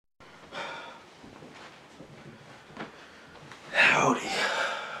Howdy.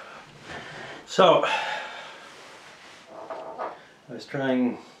 So, I was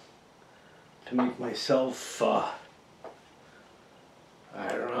trying to make myself, I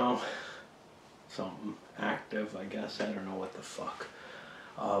don't know, something active, I guess. I don't know what the fuck.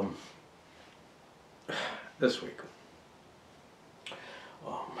 This week,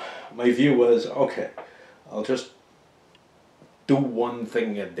 my view was, okay, I'll just do one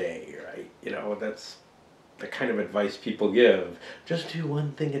thing a day, right? You know, that's the kind of advice people give. Just do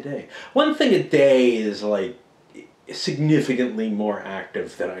one thing a day. One thing a day is like significantly more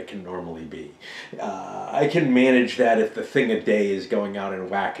active than I can normally be. I can manage that if the thing a day is going out and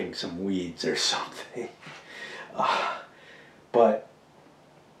whacking some weeds or something. But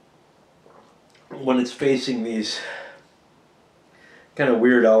when it's facing these kind of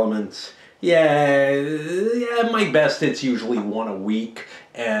weird elements, at my best it's usually one a week,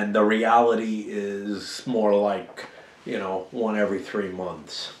 and the reality is more like, you know, one every 3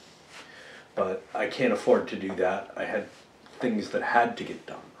 months. But I can't afford to do that. I had things that had to get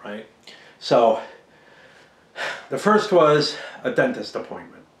done, right? So the first was a dentist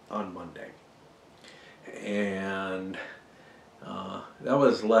appointment on Monday. And that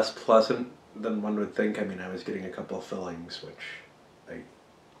was less pleasant than one would think. I mean, I was getting a couple of fillings, which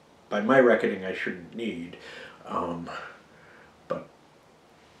by my reckoning, I shouldn't need. But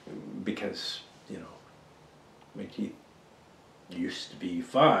because, you know, my teeth used to be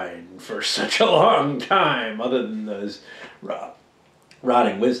fine for such a long time, other than those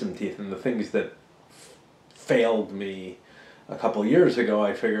rotting wisdom teeth and the things that failed me a couple years ago.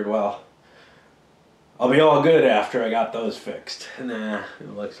 I figured, well, I'll be all good after I got those fixed. Nah,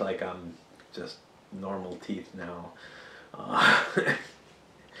 it looks like I'm just normal teeth now.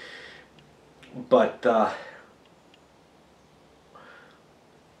 But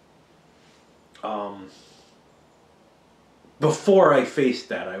before I faced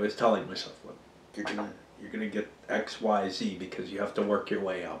that, I was telling myself, look, you're gonna get X, Y, Z because you have to work your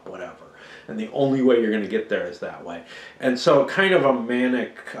way up, whatever. And the only way you're gonna get there is that way. And so kind of a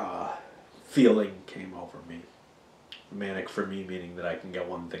manic feeling came over me. Manic for me meaning that I can get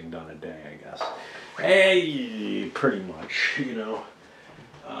one thing done a day, I guess. Hey, pretty much, you know.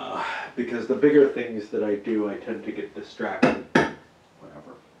 Because the bigger things that I do, I tend to get distracted.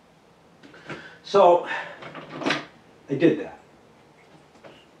 Whatever. So, I did that.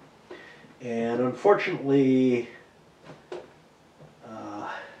 And unfortunately,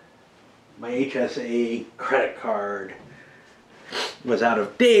 my HSA credit card was out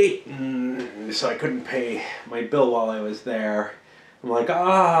of date, and so I couldn't pay my bill while I was there. I'm like,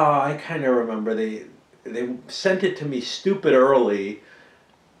 I kind of remember they sent it to me stupid early,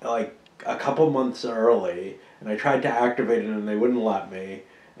 like a couple months early, and I tried to activate it and they wouldn't let me.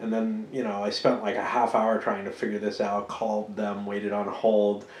 And then, you know, I spent like a half hour trying to figure this out, called them, waited on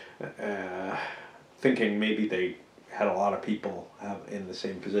hold, thinking maybe they had a lot of people in the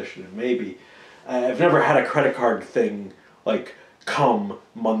same position, and maybe. I've never had a credit card thing like come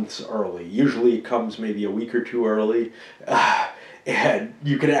months early. Usually it comes maybe a week or two early, and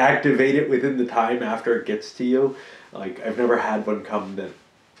you can activate it within the time after it gets to you. Like, I've never had one come that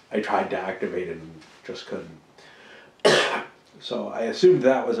I tried to activate it and just couldn't. So I assumed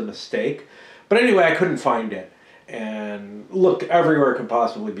that was a mistake. But anyway, I couldn't find it. And looked everywhere it could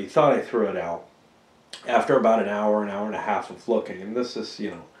possibly be. Thought I threw it out. After about an hour and a half of looking. And this is, you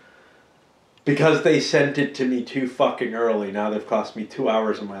know, because they sent it to me too fucking early. Now they've cost me 2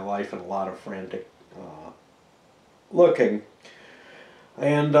 hours of my life and a lot of frantic looking. I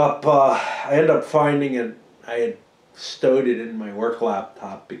end up finding it. I had stowed it in my work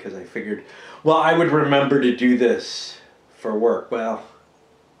laptop because I figured, well, I would remember to do this for work. Well,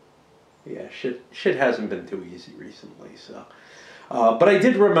 yeah, shit hasn't been too easy recently, so. But I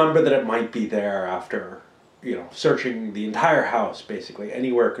did remember that it might be there after, you know, searching the entire house, basically,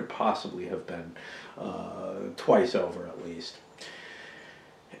 anywhere it could possibly have been, twice over at least.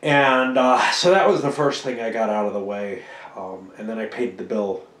 And so that was the first thing I got out of the way, and then I paid the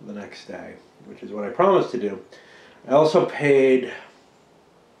bill the next day, which is what I promised to do. I also paid,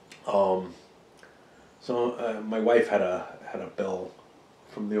 my wife had a bill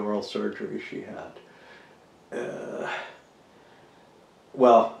from the oral surgery she had.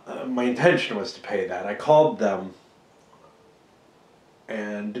 My intention was to pay that. I called them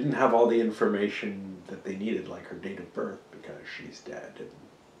and didn't have all the information that they needed, like her date of birth, because she's dead, and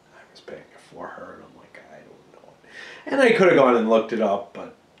I was paying it for her, and I'm like, I don't know. And I could have gone and looked it up,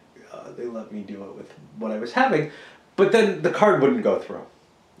 but they let me do it with what I was having. But then the card wouldn't go through,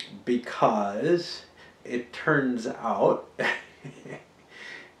 because it turns out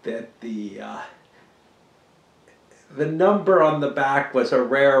that the number on the back was a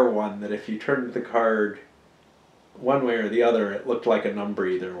rare one that if you turned the card one way or the other, it looked like a number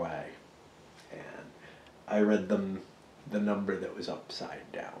either way. And I read them the number that was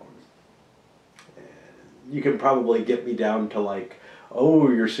upside down. And you can probably get me down to like, oh,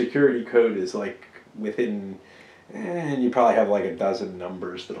 your security code is like within, and you probably have like a dozen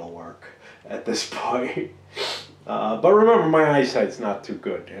numbers that'll work at this point. But remember, my eyesight's not too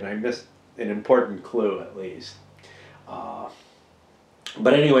good, and I missed an important clue at least.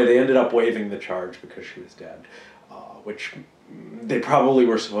 But anyway, they ended up waiving the charge because she was dead, which they probably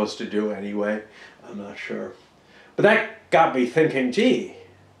were supposed to do anyway. I'm not sure. But that got me thinking, gee,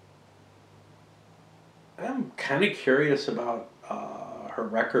 I'm kind of curious about her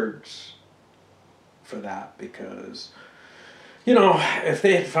records for that, because, you know, if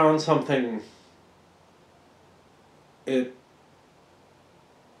they had found something,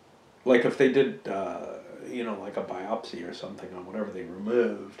 like if they did, you know, like a biopsy or something on whatever they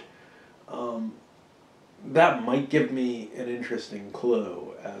removed, that might give me an interesting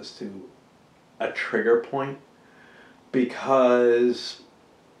clue as to a trigger point, because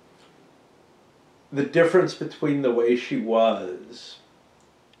the difference between the way she was,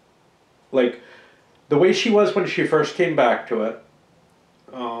 like the way she was when she first came back to it,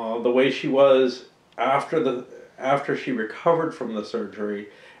 the way she was after she recovered from the surgery,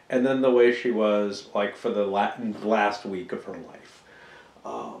 and then the way she was like for the last week of her life,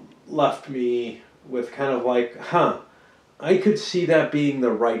 left me with kind of like, I could see that being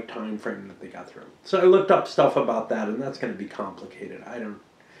the right time frame that they got through. So I looked up stuff about that, and that's going to be complicated. I don't,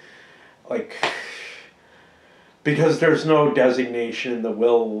 like, because there's no designation in the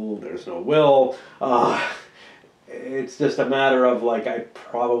will, there's no will. It's just a matter of like, I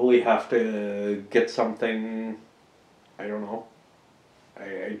probably have to get something, I don't know.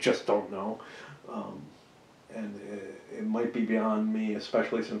 I just don't know. And it might be beyond me,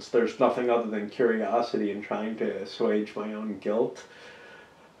 especially since there's nothing other than curiosity in trying to assuage my own guilt.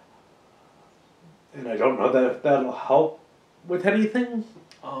 And I don't know that if that'll help with anything.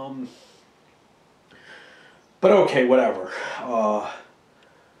 But okay, whatever.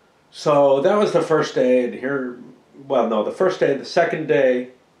 So that was the first day, and here, well, no, the first day, the second day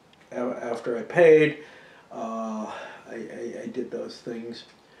after I paid, I did those things.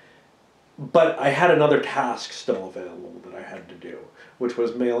 But I had another task still available that I had to do, which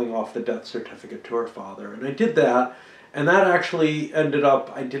was mailing off the death certificate to her father. And I did that, and that actually ended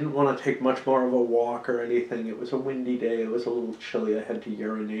up, I didn't want to take much more of a walk or anything. It was a windy day, it was a little chilly, I had to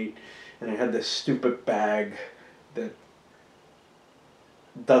urinate, and I had this stupid bag that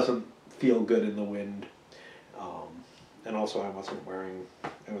doesn't feel good in the wind. And also I was wearing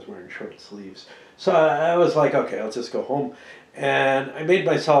short sleeves. So I was like, okay, I'll just go home. And I made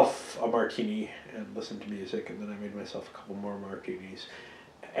myself a martini and listened to music, and then I made myself a couple more martinis.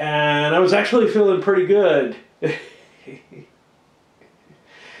 And I was actually feeling pretty good.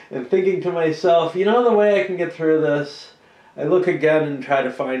 And thinking to myself, you know the way I can get through this? I look again and try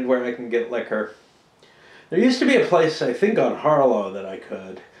to find where I can get liquor. There used to be a place, I think on Harlow, that I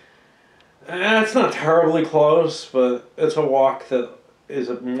could. It's not terribly close, but it's a walk that is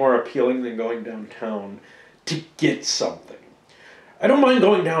more appealing than going downtown to get something. I don't mind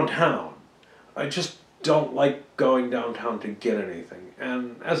going downtown. I just don't like going downtown to get anything.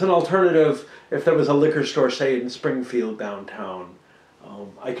 And as an alternative, if there was a liquor store, say in Springfield downtown,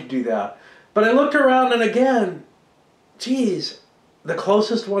 I could do that. But I looked around, and again, geez, the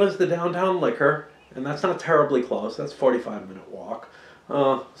closest one is the downtown liquor, and that's not terribly close. That's a 45-minute walk.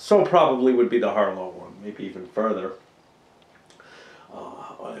 So probably would be the Harlow one, maybe even further.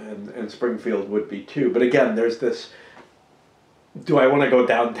 And Springfield would be too. But again, there's this, do I want to go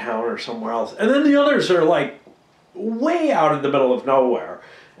downtown or somewhere else? And then the others are like way out in the middle of nowhere.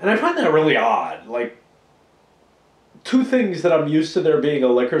 And I find that really odd. Like, two things that I'm used to there being a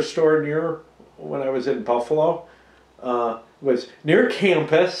liquor store near when I was in Buffalo was near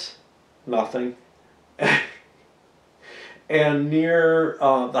campus, nothing. And near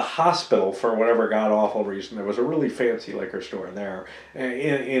the hospital, for whatever god-awful reason, there was a really fancy liquor store there.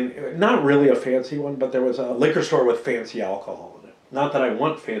 Not really a fancy one, but there was a liquor store with fancy alcohol in it. Not that I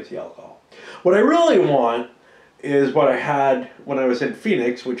want fancy alcohol. What I really want is what I had when I was in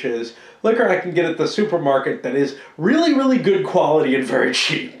Phoenix, which is liquor I can get at the supermarket that is really, really good quality and very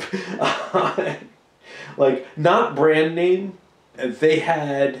cheap. Like, not brand name. They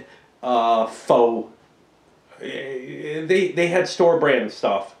had faux. They had store brand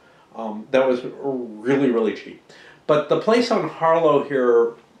stuff that was really, really cheap. But the place on Harlow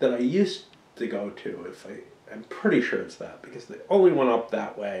here that I used to go to, I'm pretty sure it's that, because the only one up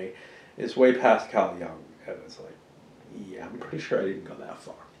that way is way past Cal Young. And it's like Yeah, I'm pretty sure I didn't go that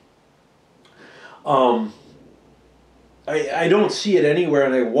far. Um, I don't see it anywhere,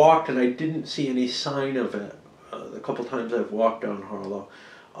 and I walked and I didn't see any sign of it the couple times I've walked down Harlow.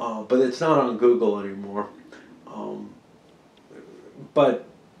 But it's not on Google anymore. Um, but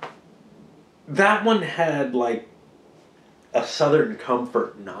that one had like a Southern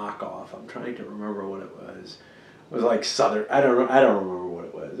Comfort knockoff. I'm trying to remember what it was. It was like Southern. I don't know. I don't remember what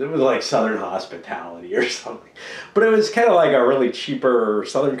it was. It was like Southern Hospitality or something. But it was kind of like a really cheaper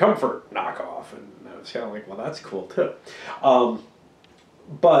Southern Comfort knockoff, and I was kind of like, well, that's cool too.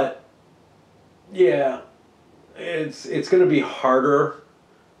 But yeah, it's going to be harder.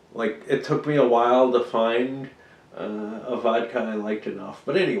 Like it took me a while to find a vodka I liked enough.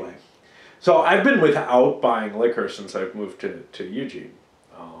 But anyway. So I've been without buying liquor since I've moved to Eugene.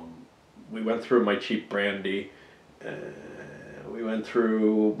 We went through my cheap brandy. We went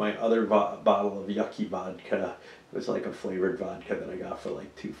through my other bottle of yucky vodka. It was like a flavored vodka that I got for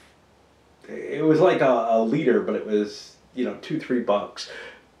like two. It was like a liter, but it was $2-3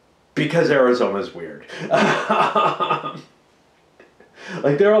 because Arizona's weird.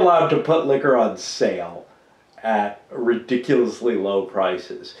 Like they're allowed to put liquor on sale at ridiculously low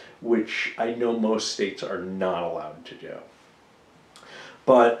prices, which I know most states are not allowed to do.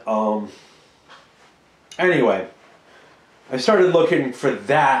 But anyway, I started looking for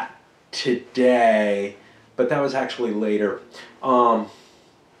that today, but that was actually later.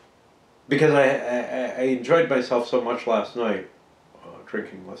 Because I enjoyed myself so much last night,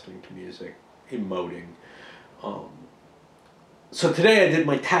 drinking, listening to music, emoting. So today I did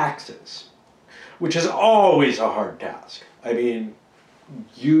my taxes, which is always a hard task. I mean,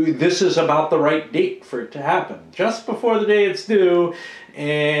 this is about the right date for it to happen. Just before the day it's due,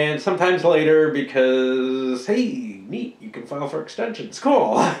 and sometimes later because, hey, neat, you can file for extensions.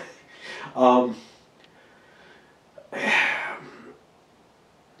 Cool.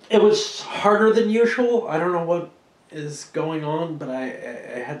 It was harder than usual. I don't know what is going on, but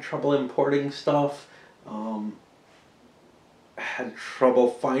I had trouble importing stuff. Had trouble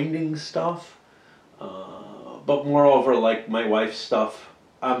finding stuff. But moreover, like my wife's stuff,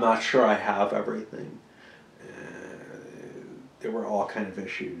 I'm not sure I have everything. There were all kind of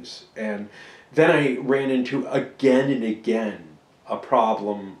issues. And then I ran into, again and again, a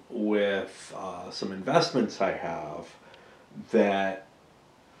problem with some investments I have that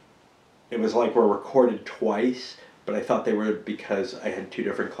it was like were recorded twice, but I thought they were because I had two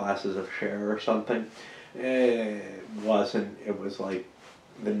different classes of share or something. It wasn't. It was like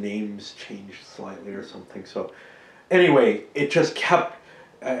the names changed slightly or something. So anyway, it just kept,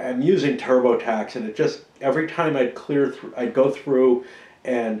 I'm using TurboTax, and it just, every time I'd go through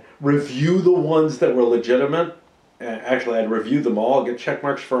and review the ones that were legitimate. Actually, I'd review them all, get check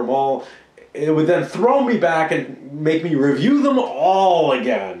marks for them all. It would then throw me back and make me review them all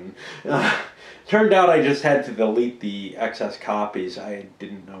again. Turned out I just had to delete the excess copies. I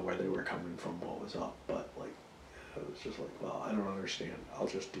didn't know where they were coming from, what was up, but like, I was just like, well, I don't understand. I'll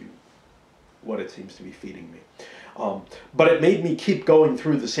just do what it seems to be feeding me. But it made me keep going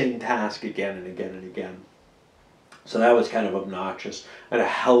through the same task again and again and again. So that was kind of obnoxious. I had a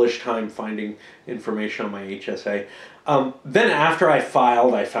hellish time finding information on my HSA. Then after I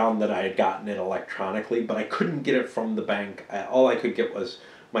filed, I found that I had gotten it electronically, but I couldn't get it from the bank. All I could get was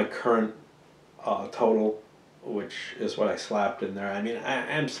my current total, which is what I slapped in there. I mean,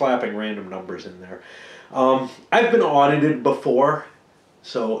 I'm slapping random numbers in there. I've been audited before,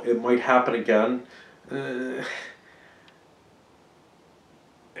 so it might happen again. I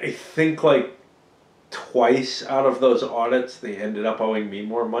think like twice out of those audits, they ended up owing me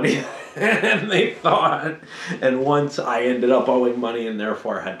more money than they thought. And once I ended up owing money and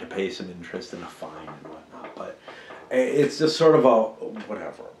therefore had to pay some interest and a fine and whatnot. But it's just sort of a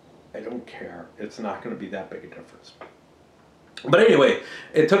whatever. I don't care. It's not going to be that big a difference. But anyway,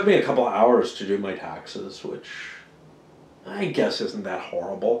 it took me a couple of hours to do my taxes, which I guess isn't that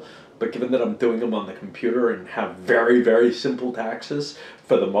horrible. But given that I'm doing them on the computer and have very, very simple taxes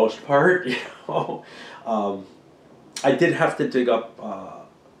for the most part, I did have to dig up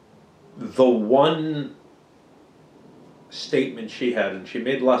the one statement she had, and she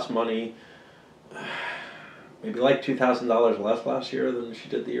made less money, maybe like $2,000 less last year than she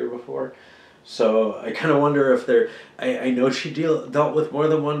did the year before. So I kind of wonder if I know she dealt with more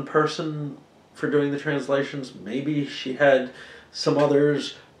than one person for doing the translations. Maybe she had some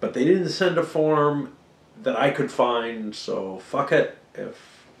others, but they didn't send a form that I could find, so fuck it.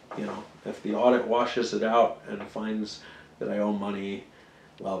 If the audit washes it out and finds that I owe money,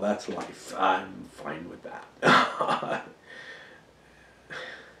 well, that's life. I'm fine with that.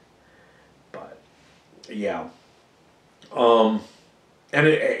 But, yeah. And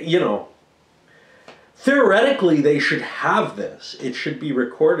theoretically, they should have this. It should be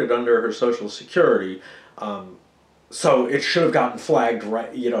recorded under her Social Security. So it should have gotten flagged right.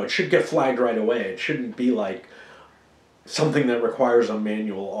 It should get flagged right away. It shouldn't be like something that requires a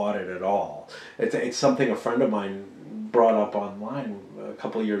manual audit at all. It's something a friend of mine brought up online a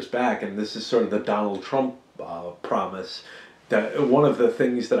couple of years back, and this is sort of the Donald Trump promise. That one of the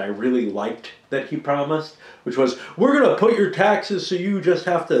things that I really liked that he promised, which was, we're going to put your taxes so you just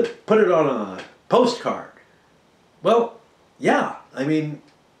have to put it on a postcard. Well, yeah, I mean,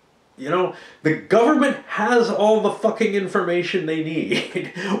 the government has all the fucking information they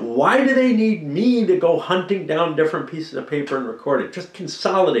need. Why do they need me to go hunting down different pieces of paper and record it? Just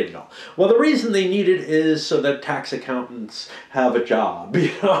consolidate it all. Well, the reason they need it is so that tax accountants have a job,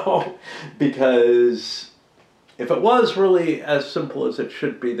 because if it was really as simple as it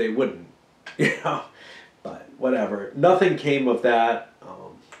should be, they wouldn't, But whatever. Nothing came of that.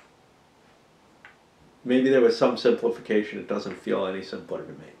 Maybe there was some simplification. It doesn't feel any simpler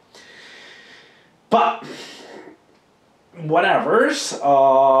to me. But whatevers.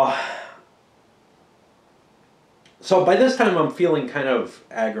 So by this time, I'm feeling kind of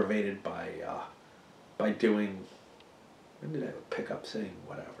aggravated by doing. When did I pick up saying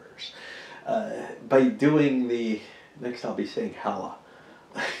whatevers? By doing the next, I'll be saying hella.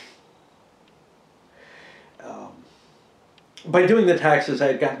 By doing the taxes, I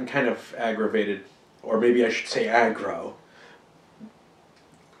had gotten kind of aggravated, or maybe I should say aggro.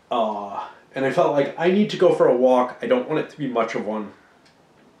 And I felt like I need to go for a walk. I don't want it to be much of one.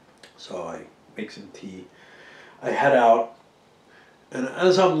 So I make some tea. I head out. And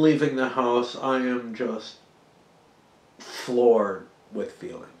as I'm leaving the house, I am just floored with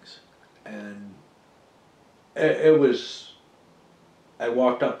feelings. And it was... I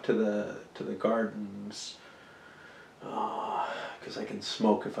walked up to the gardens, because I can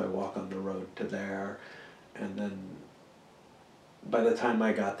smoke if I walk on the road to there. And then by the time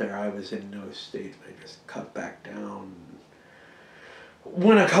I got there, I was in no state. I just cut back down.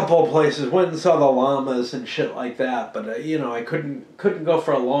 Went a couple of places, went and saw the llamas and shit like that. But I couldn't go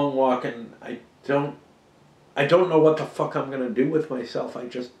for a long walk, and I don't know what the fuck I'm gonna do with myself.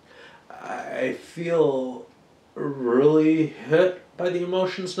 I feel really hit by the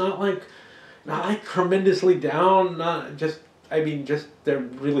emotions. Not like tremendously down. Just they're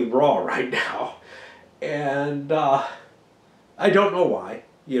really raw right now, and I don't know why.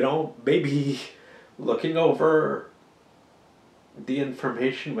 Maybe looking over the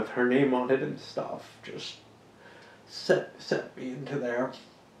information with her name on it and stuff just set me into there.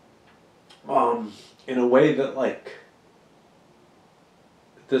 In a way that, like,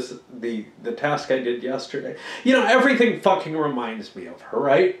 the task I did yesterday, everything fucking reminds me of her,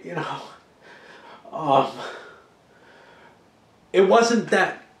 right? It wasn't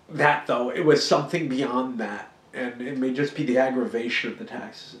that though. It was something beyond that. And it may just be the aggravation of the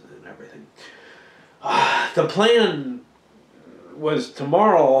taxes and everything. The plan was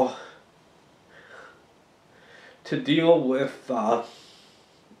tomorrow to deal with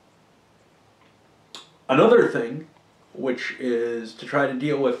another thing, which is to try to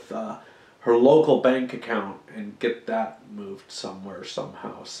deal with her local bank account and get that moved somewhere,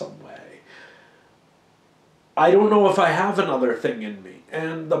 somehow, some way. I don't know if I have another thing in me.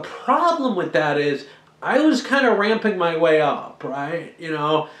 And the problem with that is I was kind of ramping my way up, right?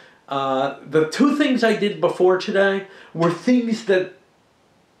 The two things I did before today were things that...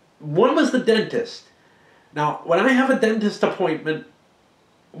 One was the dentist. Now, when I have a dentist appointment,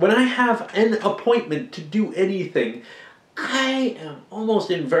 when I have an appointment to do anything, I am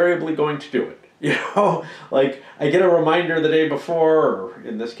almost invariably going to do it. Like, I get a reminder the day before, or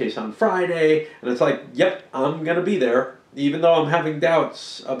in this case on Friday, and it's like, yep, I'm going to be there. Even though I'm having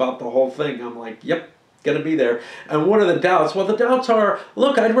doubts about the whole thing, I'm like, yep, gonna be there. And what are the doubts? Well, the doubts are,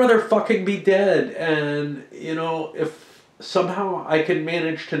 look, I'd rather fucking be dead. And, if somehow I can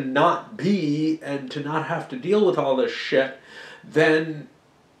manage to not be and to not have to deal with all this shit, then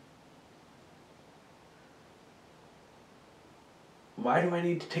why do I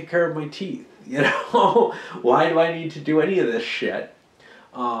need to take care of my teeth? Why do I need to do any of this shit?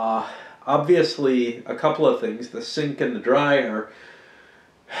 Obviously, a couple of things. The sink and the dryer.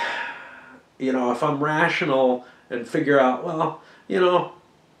 If I'm rational and figure out, well,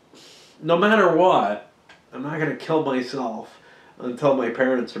 no matter what, I'm not going to kill myself until my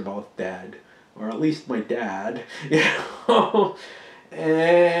parents are both dead. Or at least my dad.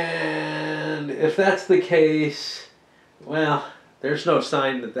 And if that's the case, well, there's no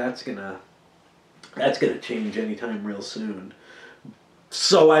sign that that's gonna change anytime real soon.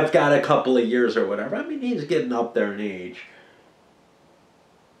 So I've got a couple of years or whatever. I mean, he's getting up there in age.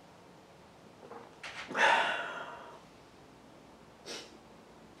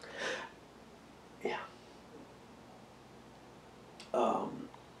 Yeah.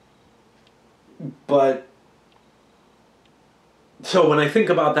 But, so when I think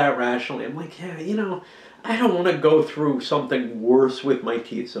about that rationally, I'm like, yeah, you know, I don't want to go through something worse with my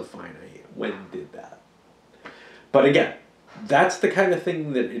teeth, so fine, I went and did that. But again, that's the kind of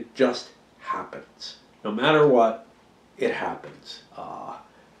thing that it just happens. No matter what, it happens.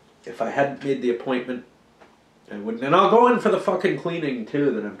 If I hadn't made the appointment, I wouldn't. And I'll go in for the fucking cleaning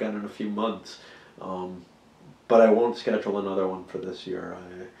too that I've got in a few months. But I won't schedule another one for this year.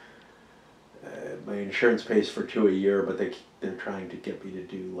 My insurance pays for 2 a year, but they're trying to get me to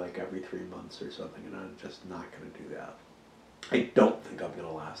do like every 3 months or something, and I'm just not going to do that. I don't think I'm going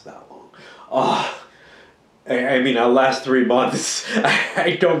to last that long. I mean, I'll last 3 months.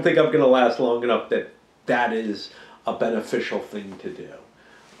 I don't think I'm going to last long enough that is a beneficial thing to do.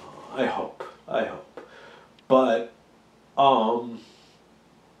 I hope. But,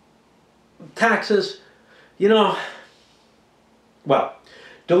 taxes, you know, well,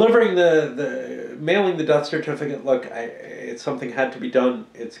 delivering mailing the death certificate, look, it's something had to be done.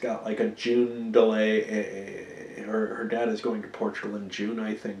 It's got like a June delay. Her dad is going to Portugal in June,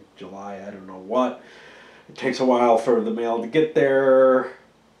 I think, July, I don't know what. It takes a while for the mail to get there.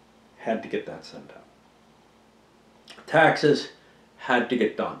 Had to get that sent out. Taxes had to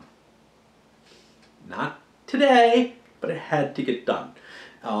get done. Not today, but it had to get done.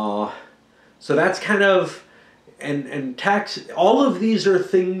 So that's kind of, and tax, all of these are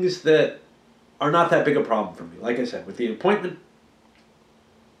things that are not that big a problem for me. Like I said, with the appointment,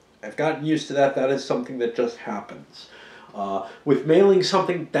 I've gotten used to that. That is something that just happens. With mailing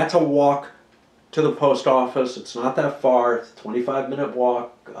something, that's a walk to the post office. It's not that far. It's a 25-minute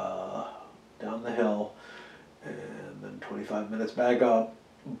walk down the hill and then 25 minutes back up.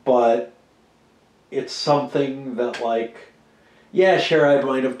 But it's something that, like, yeah, sure, I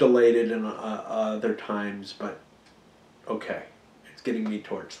might have delayed it in other times, but okay, it's getting me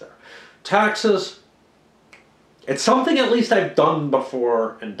towards there. Taxes, it's something at least I've done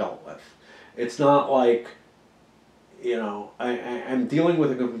before and dealt with. It's not like, you know, I'm dealing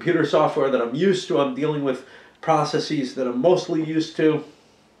with a computer software that I'm used to. I'm dealing with processes that I'm mostly used to.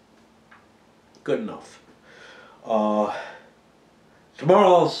 Good enough.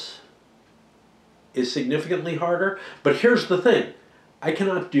 Tomorrow's is significantly harder, but here's the thing. I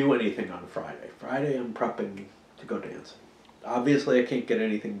cannot do anything on Friday. Friday I'm prepping to go dancing. Obviously I can't get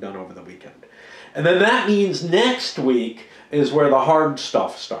anything done over the weekend. And then that means next week is where the hard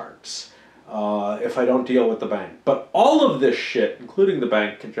stuff starts. If I don't deal with the bank. But all of this shit, including the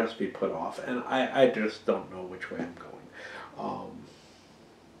bank, can just be put off. And I just don't know which way I'm going.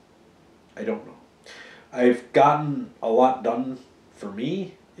 I don't know. I've gotten a lot done for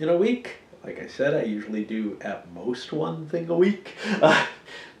me in a week. Like I said, I usually do at most one thing a week. But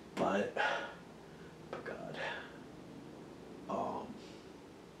God.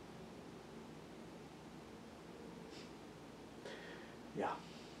 Yeah.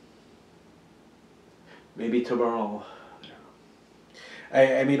 Maybe tomorrow, I don't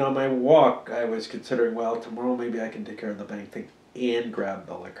know. I mean, on my walk, I was considering, well, tomorrow maybe I can take care of the bank thing and grab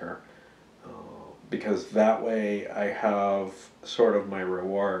the liquor. Because that way I have sort of my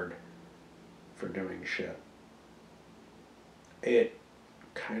reward for doing shit. It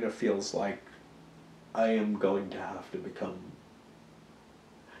kind of feels like I am going to have to become,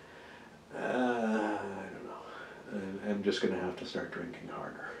 I don't know, I'm just going to have to start drinking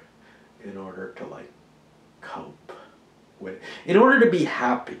harder in order to, like, cope with, in order to be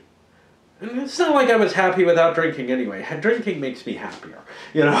happy. And it's not like I was happy without drinking anyway. Drinking makes me happier,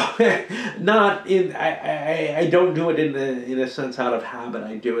 you know. Not in, I don't do it in a sense out of habit.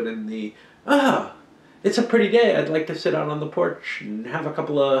 I do it in the, it's a pretty day. I'd like to sit out on the porch and have a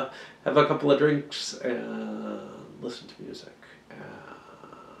couple of drinks and listen to music.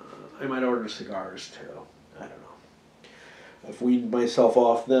 I might order cigars too. I don't know. I've weaned myself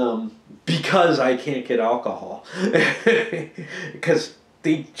off them because I can't get alcohol. Because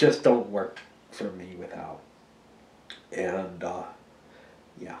they just don't work for me without. And,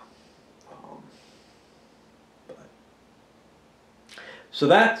 yeah. So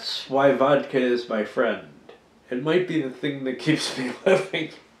that's why vodka is my friend. It might be the thing that keeps me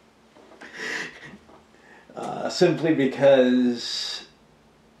living. Simply because,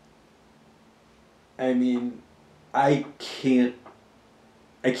 I mean, I can't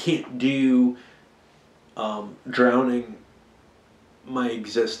do drowning my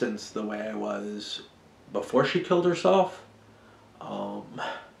existence the way I was before she killed herself. I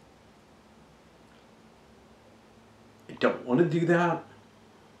don't want to do that.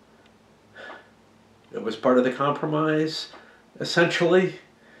 It was part of the compromise, essentially.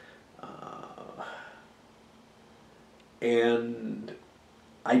 And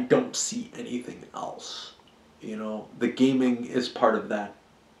I don't see anything else. You know, the gaming is part of that.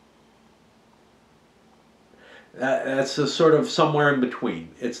 That's a sort of somewhere in between.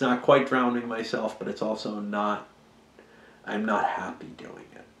 It's not quite drowning myself, but it's also not, I'm not happy doing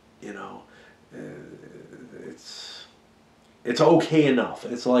it. You know, it's okay enough.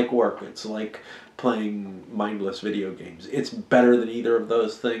 It's like work. It's like playing mindless video games. It's better than either of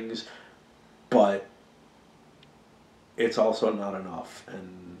those things, but it's also not enough.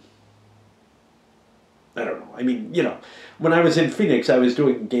 And I don't know. I mean, you know, when I was in Phoenix, I was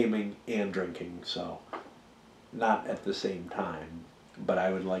doing gaming and drinking, so not at the same time. But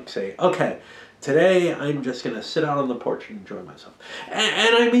I would like say, okay, today I'm just going to sit out on the porch and enjoy myself.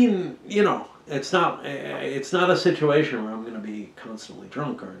 And I mean, you know, it's not a situation where I'm going to be constantly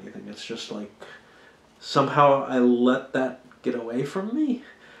drunk or anything. It's just like somehow I let that get away from me,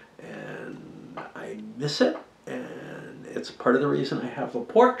 and I miss it, and it's part of the reason I have a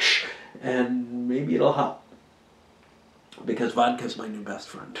porch, and maybe it'll help, because vodka's my new best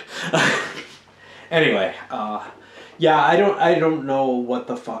friend. Anyway, yeah, I don't know what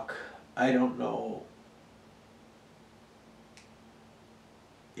the fuck. I don't know.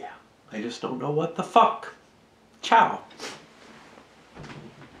 Yeah, I just don't know what the fuck. Ciao.